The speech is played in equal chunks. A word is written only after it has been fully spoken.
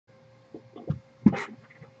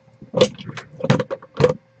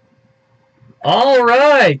All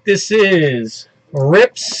right, this is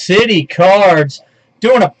Rip City Cards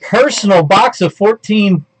doing a personal box of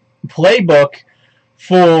 14 Playbook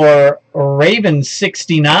for Raven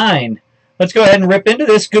 69. Let's go ahead and rip into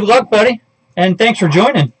this. Good luck, buddy, and thanks for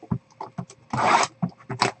joining.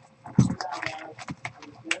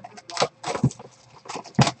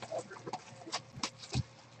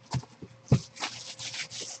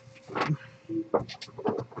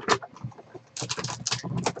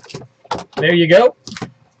 There you go.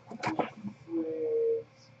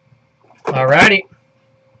 All righty.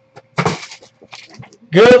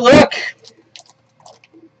 Good luck.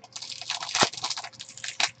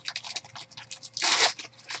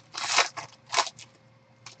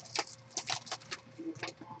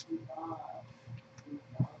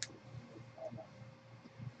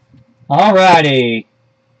 All righty.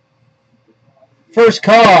 First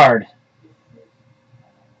card.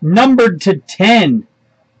 Numbered to 10.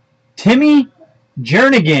 Timmy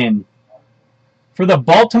Jernigan for the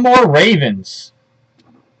Baltimore Ravens.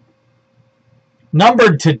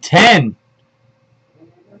 Numbered to 10.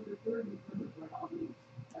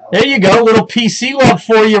 There you go. Little PC love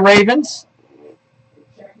for you, Ravens.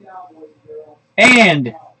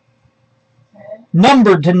 And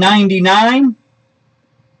numbered to 99.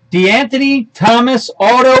 DeAnthony Thomas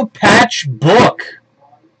Auto Patch Book.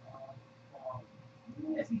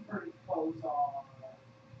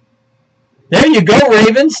 There you go,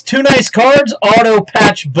 Ravens. Two nice cards. Auto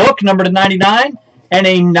Patch Book, number to 99. And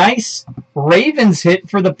a nice Ravens hit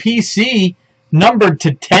for the PC, numbered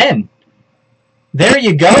to 10. There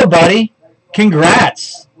you go, buddy.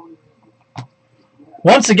 Congrats.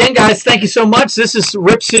 Once again, guys, thank you so much. This is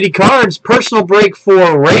Rip City Cards, personal break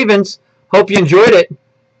for Ravens. Hope you enjoyed it.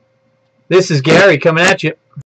 This is Gary coming at you.